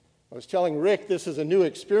I was telling Rick this is a new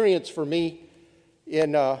experience for me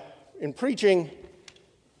in preaching,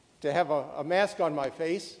 to have a mask on my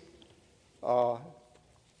face. So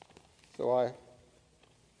I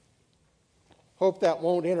hope that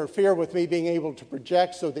won't interfere with me being able to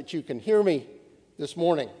project so that you can hear me this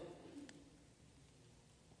morning.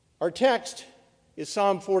 Our text is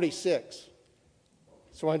Psalm 46.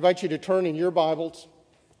 So I invite you to turn in your Bibles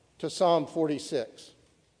to Psalm 46.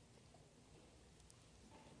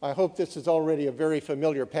 I hope this is already a very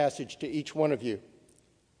familiar passage to each one of you.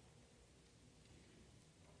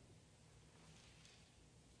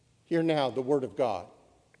 Hear now the word of God.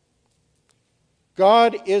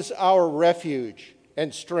 God is our refuge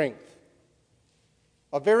and strength,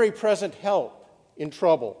 a very present help in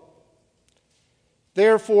trouble.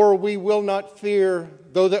 Therefore we will not fear,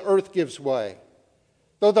 though the earth gives way,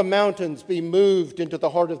 though the mountains be moved into the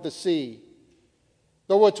heart of the sea,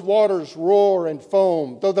 though its waters roar and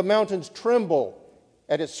foam, though the mountains tremble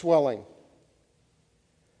at its swelling.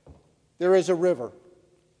 There is a river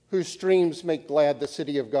whose streams make glad the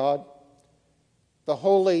city of God, the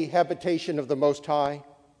holy habitation of the Most High.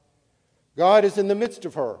 God is in the midst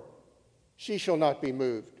of her. She shall not be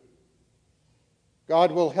moved.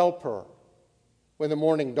 God will help her when the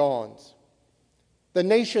morning dawns. The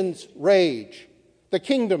nations rage, the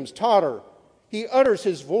kingdoms totter. He utters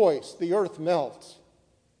his voice, the earth melts.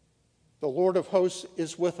 The Lord of hosts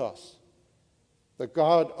is with us. The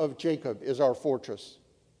God of Jacob is our fortress.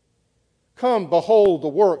 Come, behold the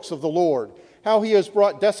works of the Lord, how he has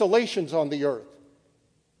brought desolations on the earth.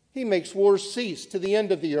 He makes wars cease to the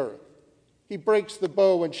end of the earth. He breaks the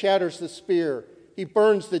bow and shatters the spear. He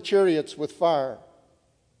burns the chariots with fire.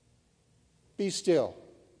 Be still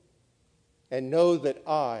and know that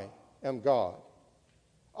I am God.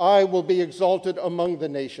 I will be exalted among the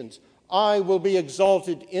nations. I will be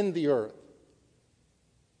exalted in the earth.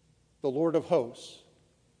 The Lord of hosts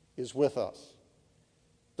is with us.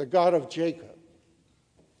 The God of Jacob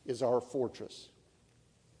is our fortress.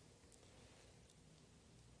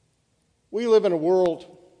 We live in a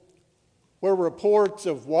world where reports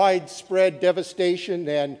of widespread devastation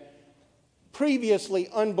and previously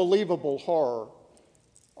unbelievable horror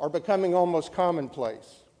are becoming almost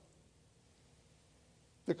commonplace.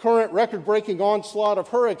 The current record-breaking onslaught of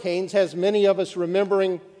hurricanes has many of us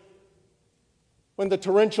remembering when the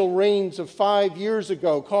torrential rains of 5 years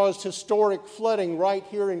ago caused historic flooding right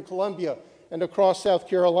here in Columbia and across South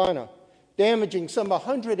Carolina, damaging some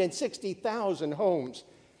 160,000 homes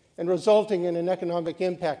and resulting in an economic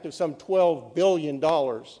impact of some $12 billion.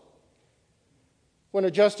 When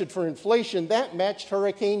adjusted for inflation, that matched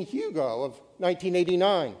Hurricane Hugo of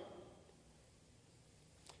 1989.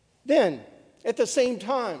 Then, at the same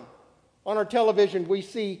time, on our television, we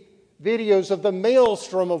see videos of the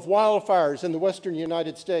maelstrom of wildfires in the western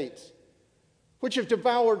United States, which have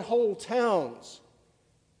devoured whole towns,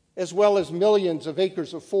 as well as millions of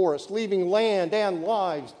acres of forest, leaving land and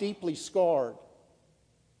lives deeply scarred.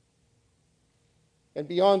 And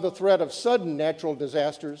beyond the threat of sudden natural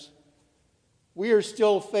disasters, we are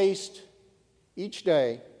still faced each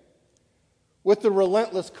day with the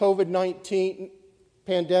relentless COVID-19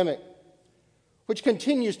 pandemic, which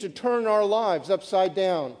continues to turn our lives upside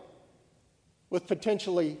down with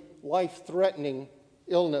potentially life-threatening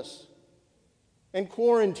illness and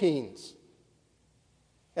quarantines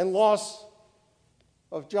and loss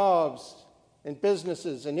of jobs and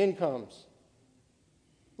businesses and incomes,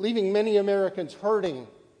 leaving many Americans hurting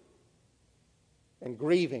and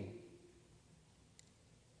grieving.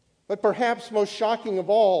 But perhaps most shocking of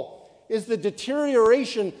all is the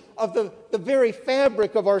deterioration of the very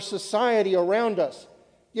fabric of our society around us,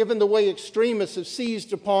 given the way extremists have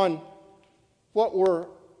seized upon what were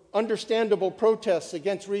understandable protests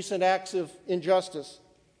against recent acts of injustice.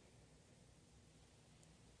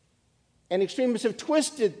 And extremists have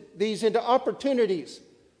twisted these into opportunities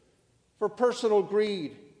for personal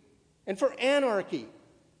greed and for anarchy,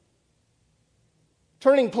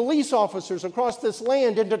 turning police officers across this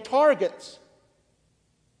land into targets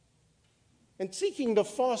and seeking to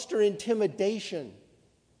foster intimidation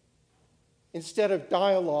instead of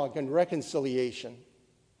dialogue and reconciliation.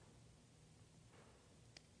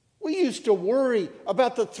 We used to worry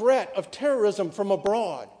about the threat of terrorism from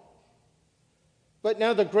abroad, but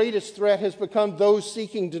now the greatest threat has become those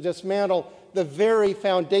seeking to dismantle the very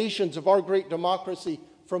foundations of our great democracy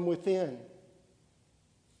from within.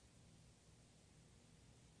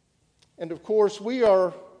 And of course, we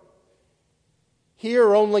are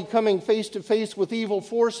here only coming face to face with evil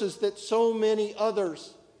forces that so many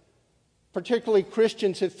others, particularly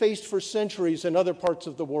Christians, have faced for centuries in other parts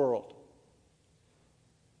of the world.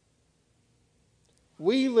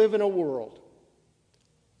 We live in a world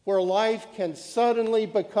where life can suddenly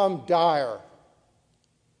become dire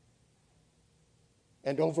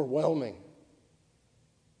and overwhelming.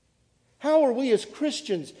 How are we as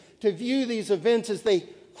Christians to view these events as they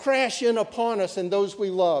crash in upon us and those we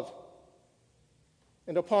love,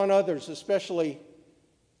 and upon others, especially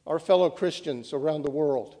our fellow Christians around the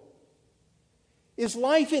world? Is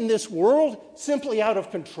life in this world simply out of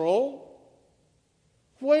control?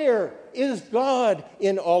 Where is God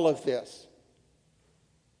in all of this?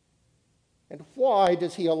 And why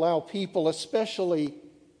does He allow people, especially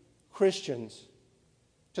Christians,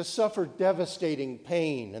 to suffer devastating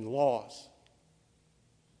pain and loss?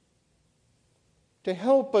 To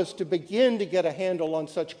help us to begin to get a handle on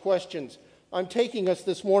such questions, I'm taking us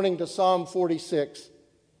this morning to Psalm 46.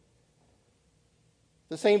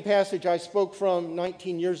 The same passage I spoke from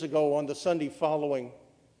 19 years ago on the Sunday following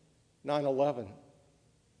 9/11.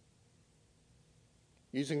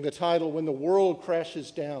 Using the title, When the World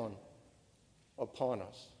Crashes Down Upon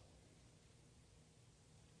Us.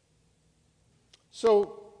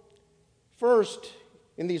 So, first,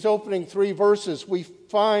 in these opening 3 verses, we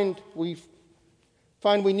find we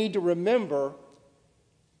need to remember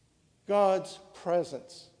God's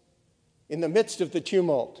presence in the midst of the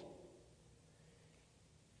tumult.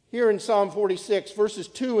 Here in Psalm 46, verses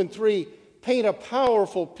 2 and 3 paint a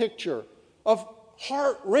powerful picture of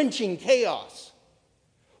heart-wrenching chaos,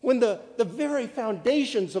 when the very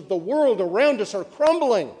foundations of the world around us are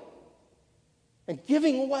crumbling and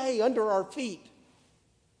giving way under our feet.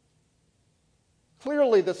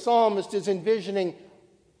 Clearly, the psalmist is envisioning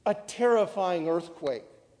a terrifying earthquake.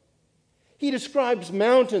 He describes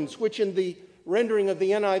mountains, which in the rendering of the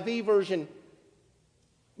NIV version,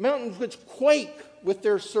 mountains which quake with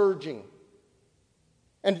their surging.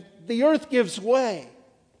 And the earth gives way.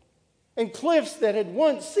 And cliffs that had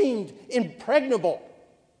once seemed impregnable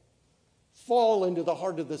fall into the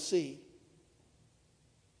heart of the sea.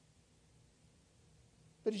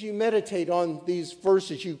 But as you meditate on these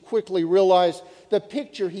verses, you quickly realize the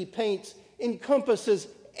picture he paints encompasses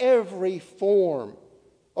every form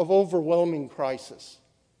of overwhelming crisis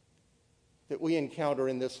that we encounter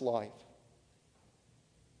in this life.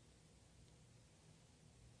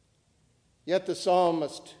 Yet the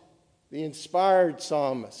psalmist, the inspired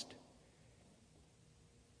psalmist,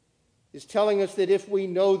 is telling us that if we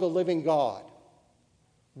know the living God,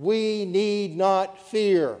 we need not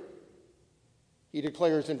fear. He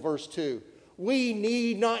declares in verse 2, we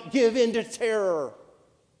need not give in to terror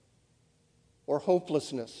or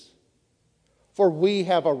hopelessness, for we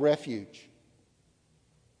have a refuge,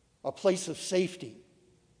 a place of safety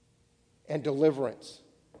and deliverance.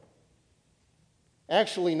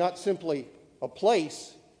 Actually, not simply a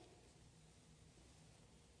place,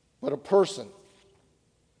 but a person.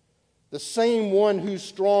 The same one whose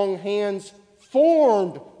strong hands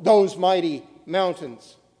formed those mighty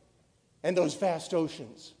mountains and those vast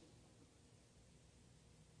oceans.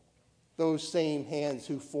 Those same hands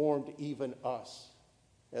who formed even us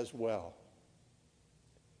as well.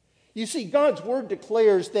 You see, God's word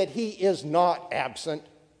declares that He is not absent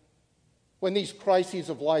when these crises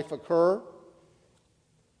of life occur,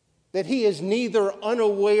 that He is neither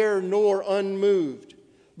unaware nor unmoved,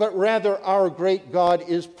 but rather our great God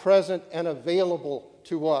is present and available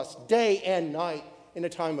to us day and night in a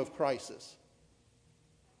time of crisis.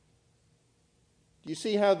 Do you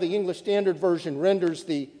see how the English Standard Version renders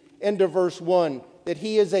the end of verse 1, that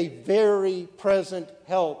He is a very present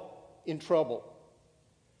help in trouble?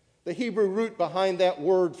 The Hebrew root behind that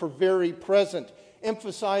word for very present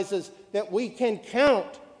emphasizes that we can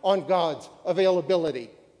count on God's availability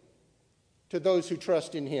to those who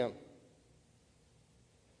trust in Him.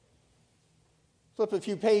 Flip a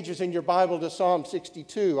few pages in your Bible to Psalm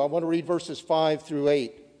 62. I want to read verses 5 through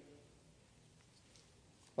 8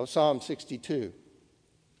 of Psalm 62.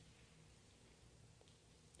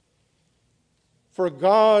 For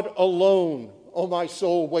God alone, O my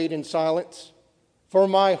soul, wait in silence, for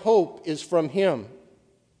my hope is from Him.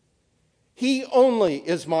 He only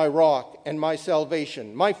is my rock and my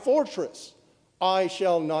salvation, my fortress. I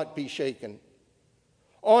shall not be shaken.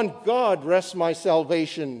 On God rests my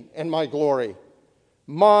salvation and my glory.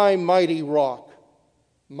 My mighty rock,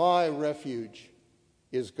 my refuge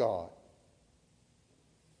is God.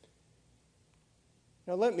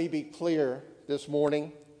 Now let me be clear this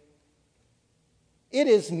morning. It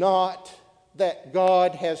is not that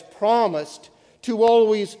God has promised to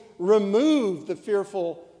always remove the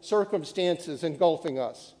fearful circumstances engulfing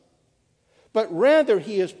us, but rather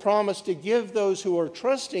He has promised to give those who are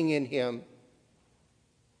trusting in Him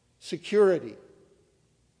security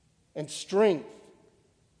and strength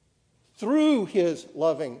through his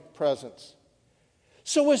loving presence,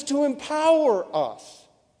 so as to empower us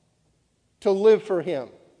to live for him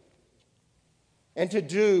and to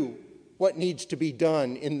do what needs to be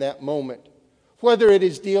done in that moment, whether it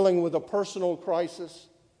is dealing with a personal crisis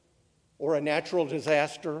or a natural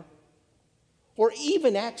disaster or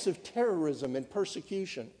even acts of terrorism and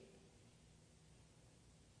persecution.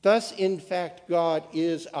 Thus, in fact, God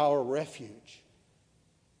is our refuge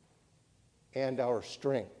and our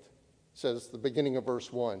strength, says the beginning of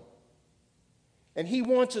verse 1. And he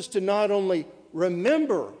wants us to not only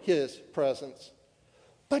remember his presence,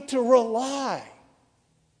 but to rely,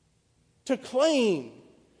 to claim,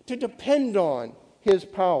 to depend on his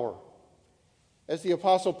power. As the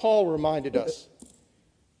Apostle Paul reminded us,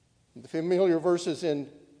 the familiar verses in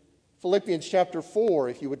Philippians chapter 4,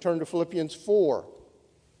 if you would turn to Philippians 4,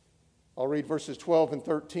 I'll read verses 12 and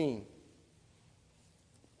 13.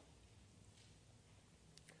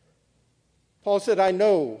 Paul said, I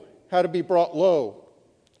know how to be brought low,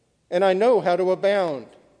 and I know how to abound.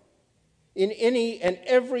 In any and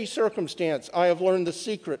every circumstance, I have learned the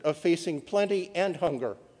secret of facing plenty and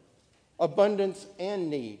hunger, abundance and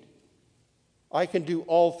need. I can do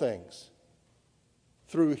all things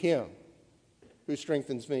through him who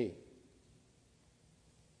strengthens me.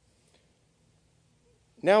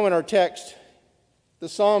 Now in our text, the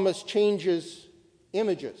psalmist changes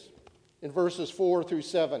images in verses 4 through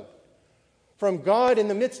 7. From God in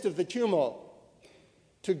the midst of the tumult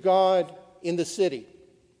to God in the city,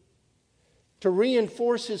 to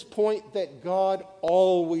reinforce his point that God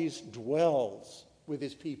always dwells with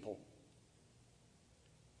his people.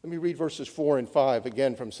 Let me read verses 4 and 5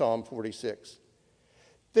 again from Psalm 46.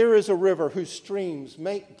 There is a river whose streams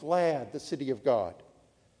make glad the city of God,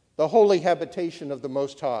 the holy habitation of the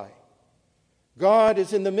Most High. God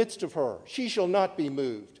is in the midst of her. She shall not be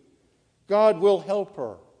moved. God will help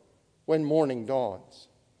her when morning dawns.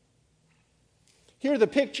 Here the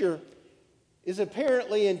picture is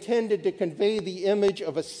apparently intended to convey the image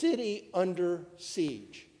of a city under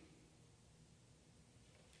siege.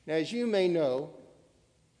 Now, as you may know,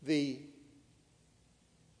 the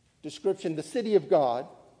description, the city of God,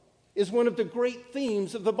 is one of the great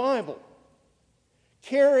themes of the Bible,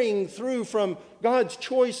 carrying through from God's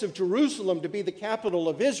choice of Jerusalem to be the capital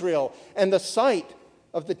of Israel and the site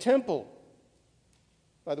of the temple.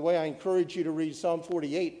 By the way, I encourage you to read Psalm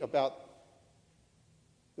 48 about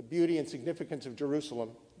the beauty and significance of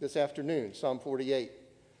Jerusalem this afternoon, Psalm 48.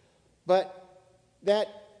 But that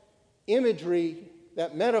imagery,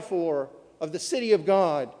 that metaphor of the city of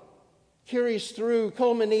God carries through,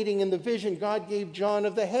 culminating in the vision God gave John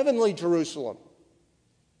of the heavenly Jerusalem,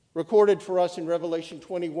 recorded for us in Revelation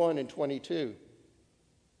 21 and 22.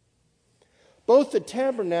 Both the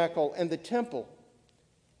tabernacle and the temple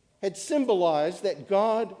had symbolized that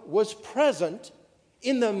God was present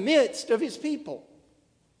in the midst of his people.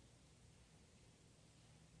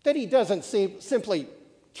 That he doesn't simply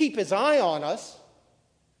keep his eye on us,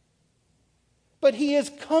 but he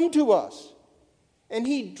has come to us and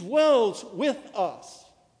he dwells with us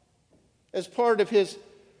as part of his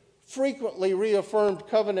frequently reaffirmed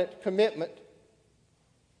covenant commitment.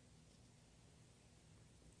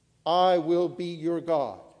 I will be your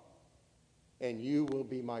God, and you will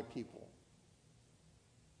be my people.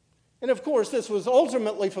 And of course, this was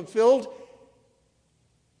ultimately fulfilled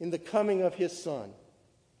in the coming of his Son,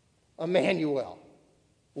 Emmanuel,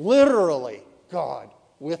 literally God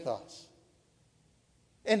with us.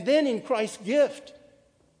 And then in Christ's gift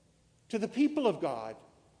to the people of God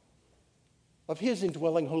of his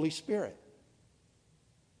indwelling Holy Spirit.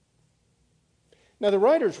 Now, the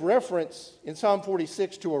writer's reference in Psalm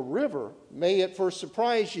 46 to a river may at first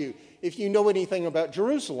surprise you if you know anything about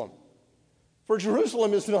Jerusalem. For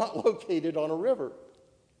Jerusalem is not located on a river.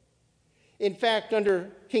 In fact,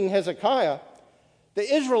 under King Hezekiah,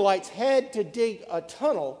 the Israelites had to dig a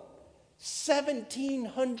tunnel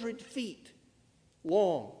 1,700 feet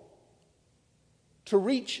long to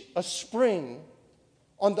reach a spring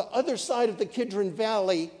on the other side of the Kidron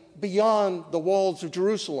Valley beyond the walls of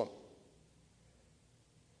Jerusalem.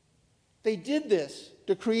 They did this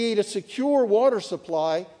to create a secure water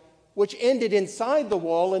supply which ended inside the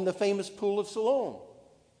wall in the famous Pool of Siloam.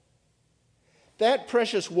 That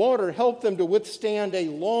precious water helped them to withstand a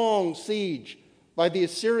long siege by the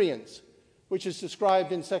Assyrians, which is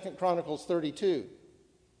described in 2 Chronicles 32.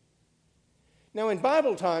 Now, in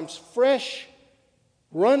Bible times, fresh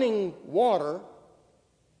running water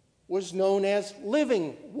was known as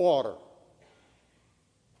living water.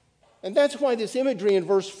 And that's why this imagery in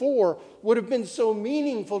verse 4 would have been so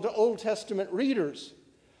meaningful to Old Testament readers,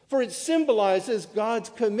 for it symbolizes God's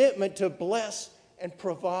commitment to bless and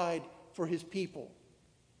provide for his people.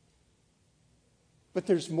 But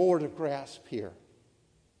there's more to grasp here.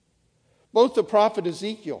 Both the prophet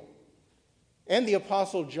Ezekiel and the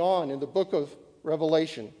apostle John in the book of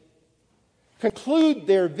Revelation conclude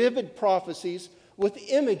their vivid prophecies with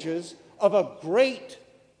images of a great,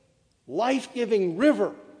 life-giving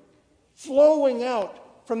river flowing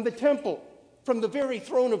out from the temple, from the very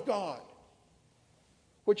throne of God,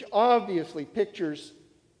 which obviously pictures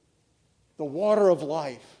the water of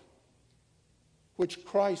life, which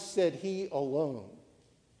Christ said he alone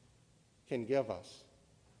can give us.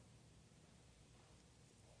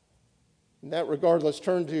 In that regard, let's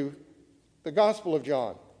turn to the Gospel of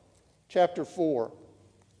John, chapter 4,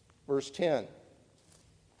 verse 10,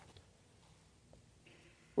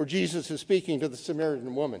 where Jesus is speaking to the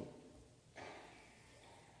Samaritan woman.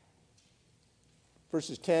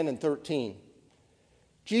 Verses 10 and 13.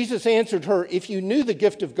 Jesus answered her, "If you knew the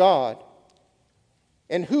gift of God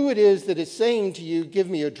and who it is that is saying to you, 'Give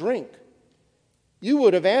me a drink,' you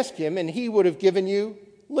would have asked him, and he would have given you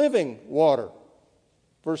living water."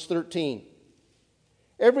 Verse 13.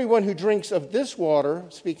 "Everyone who drinks of this water,"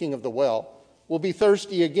 speaking of the well, "will be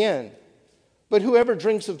thirsty again. But whoever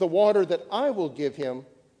drinks of the water that I will give him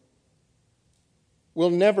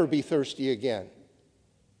will never be thirsty again.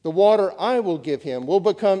 The water I will give him will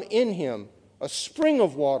become in him a spring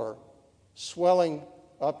of water swelling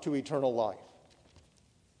up to eternal life."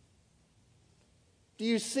 Do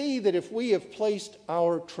you see that if we have placed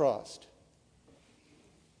our trust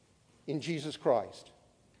in Jesus Christ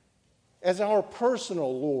as our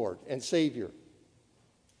personal Lord and Savior,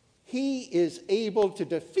 he is able to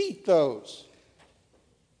defeat those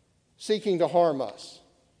seeking to harm us?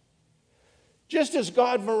 Just as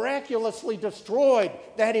God miraculously destroyed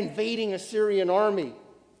that invading Assyrian army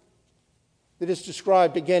that is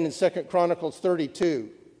described again in 2 Chronicles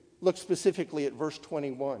 32. Look specifically at verse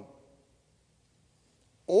 21.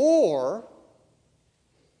 Or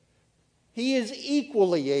he is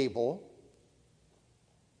equally able,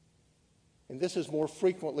 and this is more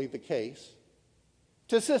frequently the case,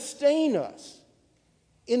 to sustain us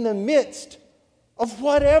in the midst of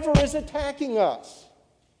whatever is attacking us,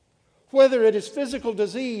 whether it is physical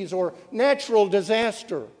disease or natural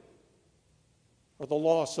disaster or the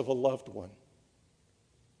loss of a loved one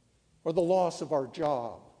or the loss of our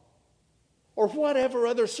job or whatever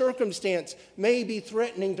other circumstance may be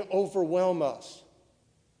threatening to overwhelm us.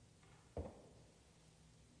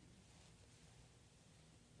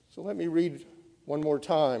 So let me read one more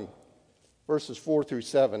time verses 4 through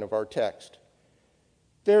 7 of our text.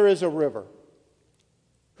 "There is a river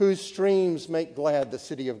whose streams make glad the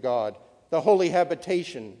city of God, the holy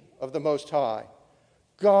habitation of the Most High.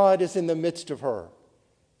 God is in the midst of her.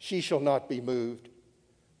 She shall not be moved.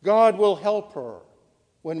 God will help her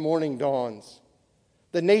when morning dawns.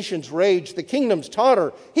 The nations rage, the kingdoms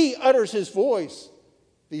totter. He utters his voice,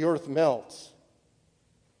 the earth melts.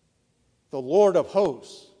 The Lord of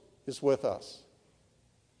hosts is with us.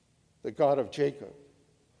 The God of Jacob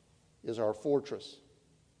is our fortress."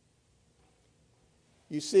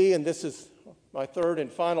 You see, and this is my third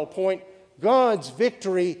and final point, God's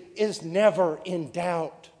victory is never in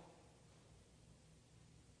doubt.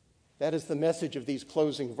 That is the message of these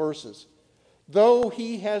closing verses. Though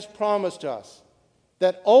he has promised us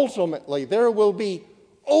that ultimately there will be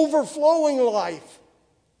overflowing life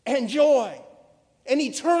and joy and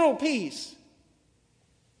eternal peace,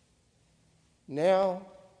 now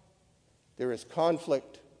there is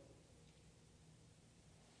conflict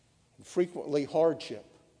and frequently hardship.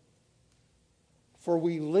 For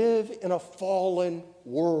we live in a fallen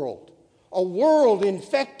world, a world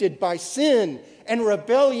infected by sin and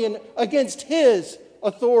rebellion against his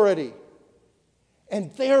authority,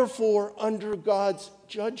 and therefore under God's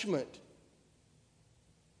judgment.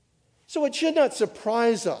 So it should not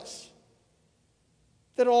surprise us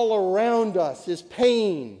that all around us is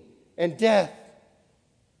pain and death,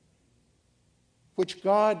 which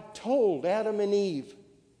God told Adam and Eve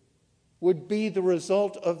would be the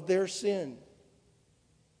result of their sin,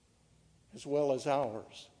 as well as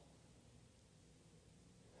ours.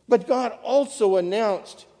 But God also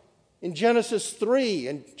announced in Genesis 3,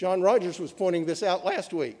 and John Rogers was pointing this out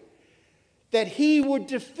last week, that he would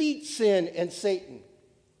defeat sin and Satan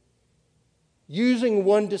using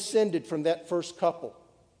one descended from that first couple.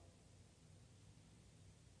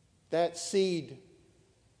 That seed,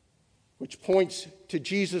 which points to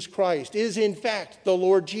Jesus Christ, is in fact the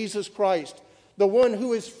Lord Jesus Christ, the one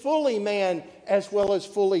who is fully man as well as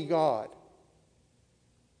fully God.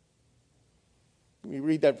 Let me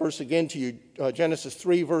read that verse again to you, Genesis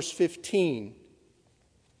 3, verse 15,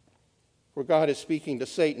 where God is speaking to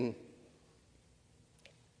Satan.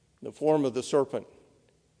 in the form of the serpent.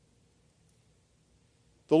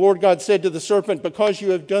 The Lord God said to the serpent, "Because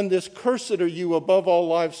you have done this, cursed are you above all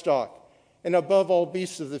livestock and above all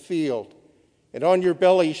beasts of the field. And on your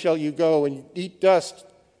belly shall you go and eat dust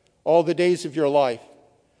all the days of your life.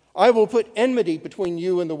 I will put enmity between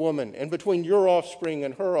you and the woman, and between your offspring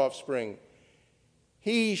and her offspring.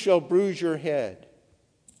 He shall bruise your head,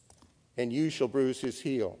 and you shall bruise his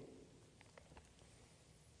heel."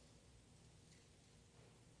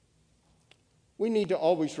 We need to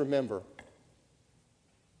always remember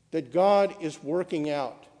that God is working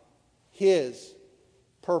out his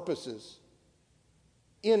purposes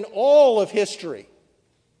in all of history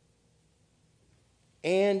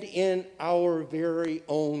and in our very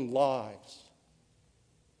own lives.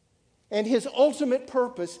 And his ultimate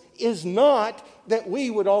purpose is not that we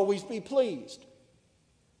would always be pleased.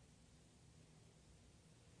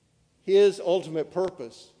 His ultimate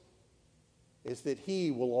purpose is that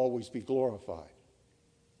he will always be glorified.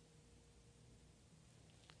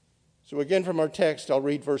 So again from our text, I'll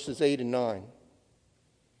read verses 8 and 9.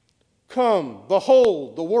 "Come,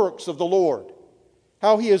 behold the works of the Lord,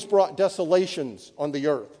 how he has brought desolations on the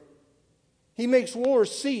earth. He makes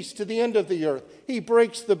wars cease to the end of the earth. He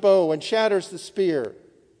breaks the bow and shatters the spear.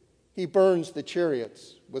 He burns the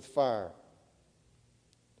chariots with fire."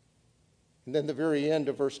 And then the very end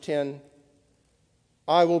of verse 10,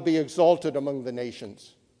 "I will be exalted among the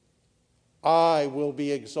nations. I will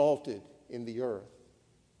be exalted in the earth.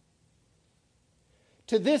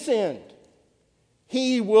 To this end,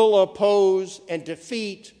 he will oppose and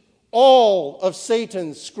defeat all of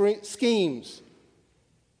Satan's schemes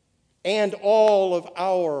and all of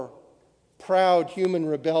our proud human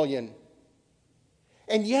rebellion.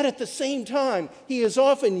 And yet at the same time, he is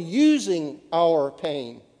often using our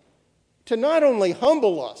pain to not only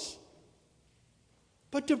humble us,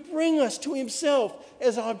 but to bring us to himself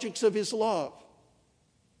as objects of his love,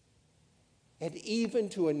 and even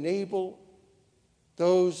to enable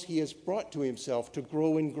those he has brought to himself to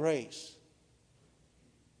grow in grace.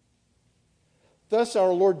 Thus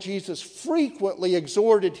our Lord Jesus frequently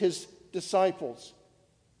exhorted his disciples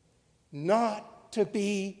not to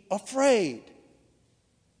be afraid.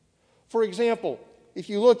 For example, if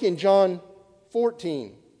you look in John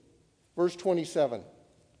 14, verse 27,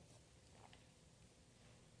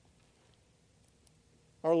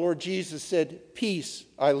 our Lord Jesus said, "Peace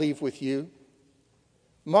I leave with you.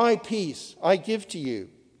 My peace I give to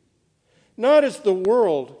you. Not as the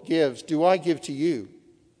world gives, do I give to you.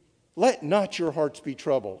 Let not your hearts be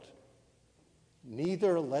troubled,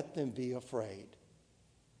 neither let them be afraid."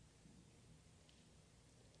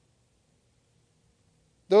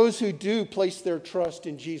 Those who do place their trust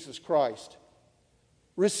in Jesus Christ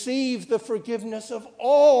receive the forgiveness of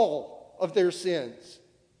all of their sins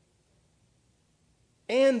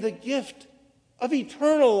and the gift of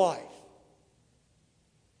eternal life,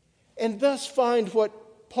 and thus find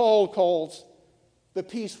what Paul calls the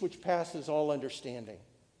peace which passes all understanding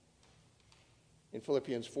in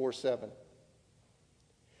Philippians 4:7.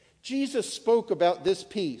 Jesus spoke about this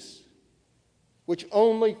peace, which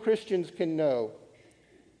only Christians can know,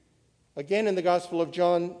 again in the Gospel of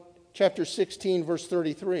John, chapter 16, verse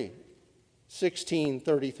 33.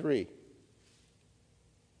 16:33.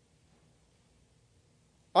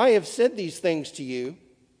 "I have said these things to you,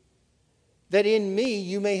 that in me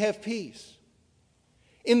you may have peace.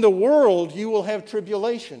 In the world you will have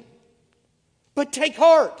tribulation. But take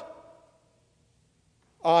heart,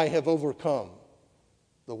 I have overcome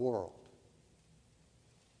the world."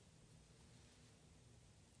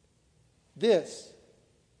 This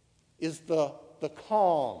is the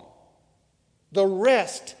calm, the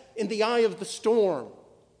rest in the eye of the storm,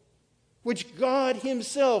 which God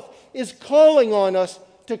himself is calling on us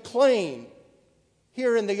to claim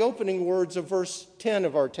here in the opening words of verse 10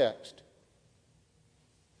 of our text.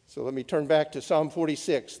 So let me turn back to Psalm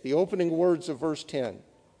 46, the opening words of verse 10.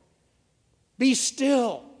 "Be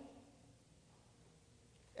still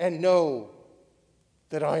and know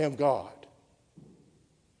that I am God."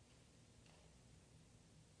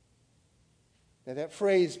 Now that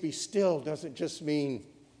phrase, "be still," doesn't just mean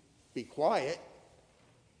be quiet.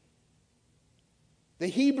 The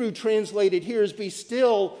Hebrew translated here as "be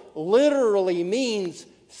still" literally means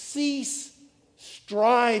cease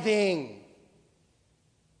striving.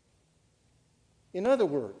 In other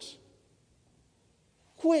words,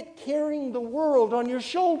 quit carrying the world on your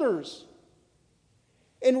shoulders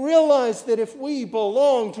and realize that if we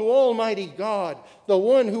belong to Almighty God, the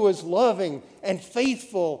one who is loving and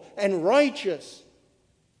faithful and righteous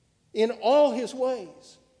in all his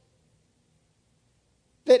ways,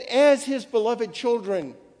 that as his beloved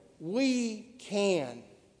children, we can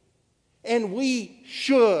And we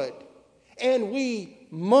should, and we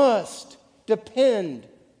must depend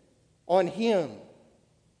on Him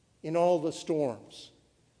in all the storms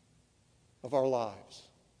of our lives.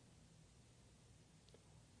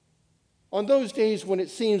 On those days when it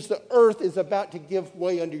seems the earth is about to give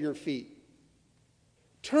way under your feet,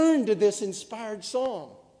 turn to this inspired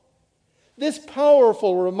psalm. This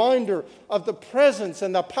powerful reminder of the presence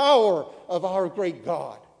and the power of our great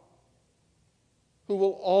God, who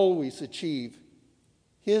will always achieve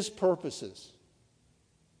His purposes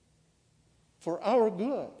for our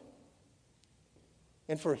good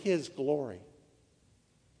and for His glory.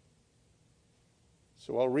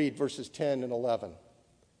 So I'll read verses 10 and 11.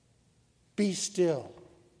 Be still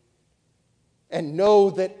and know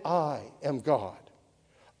that I am God.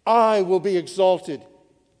 I will be exalted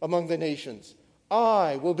among the nations.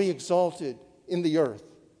 I will be exalted in the earth.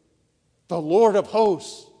 The Lord of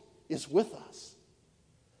hosts is with us.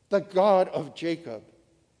 The God of Jacob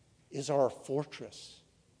is our fortress.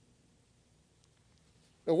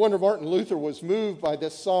 No wonder Martin Luther was moved by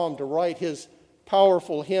this psalm to write his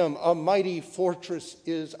powerful hymn, A Mighty Fortress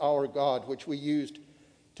is Our God, which we used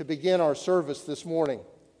to begin our service this morning.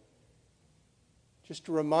 Just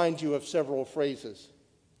to remind you of several phrases.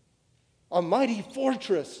 A mighty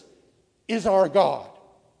fortress is our God,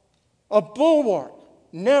 a bulwark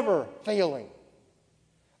never failing.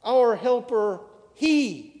 Our helper,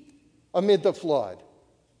 He, amid the flood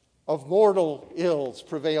of mortal ills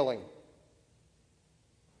prevailing.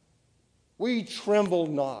 We tremble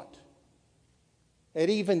not at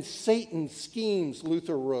even Satan's schemes,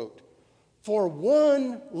 Luther wrote, for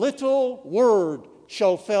one little word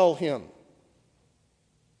shall fell him.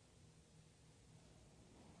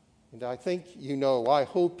 And I think you know, I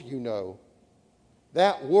hope you know,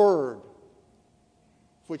 that word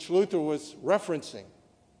which Luther was referencing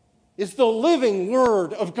is the living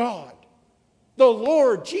Word of God, the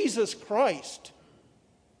Lord Jesus Christ,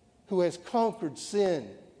 who has conquered sin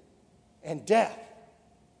and death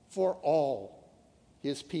for all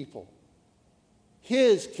His people.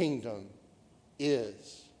 His kingdom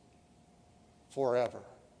is forever.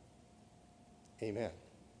 Amen.